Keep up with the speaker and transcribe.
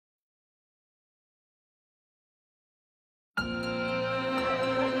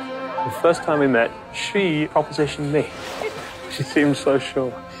first time we met, she propositioned me. She seemed so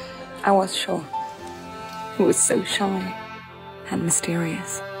sure. I was sure. He was so shy and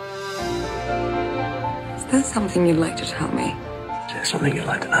mysterious. Is there something you'd like to tell me? Is there something you'd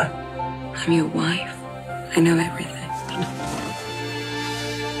like to know? I'm your wife. I know everything.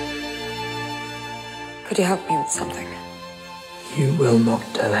 Could you help me with something? You will not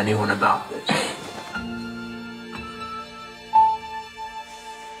tell anyone about this.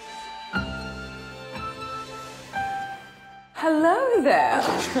 Hello there.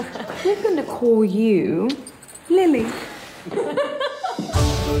 We're going to call you Lily.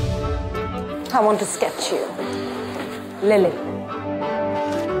 I want to sketch you. Lily.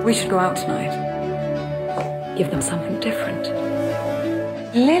 We should go out tonight. Give them something different.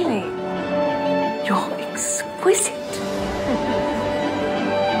 Lily, you're exquisite.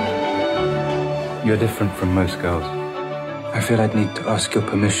 You're different from most girls. I feel I'd need to ask your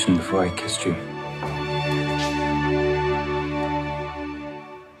permission before I kissed you.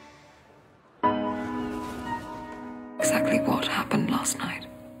 Exactly what happened last night?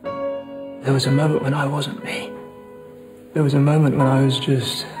 There was a moment when I wasn't me. There was a moment when I was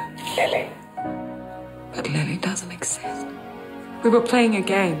just Lily. But Lily doesn't exist. We were playing a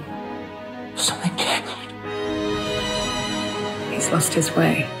game. Something changed. He's lost his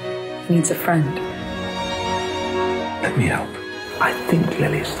way. He needs a friend. Let me help. I think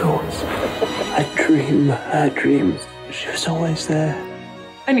Lily's thoughts. I dream her dreams. She was always there.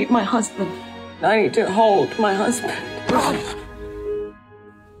 I need my husband. I need to hold my husband. Are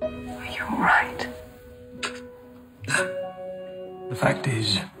you all right? The fact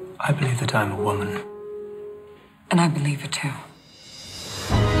is, I believe that I'm a woman. And I believe it too.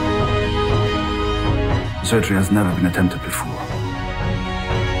 Surgery has never been attempted before.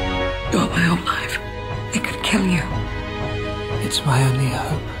 You're my whole life. They could kill you. It's my only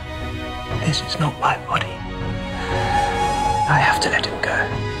hope. This is not my body. I have to let him go.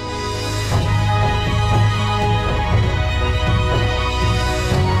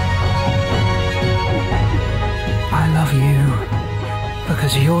 I love you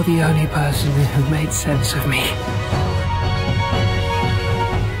because you're the only person who made sense of me.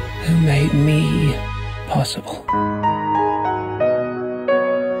 Who made me possible.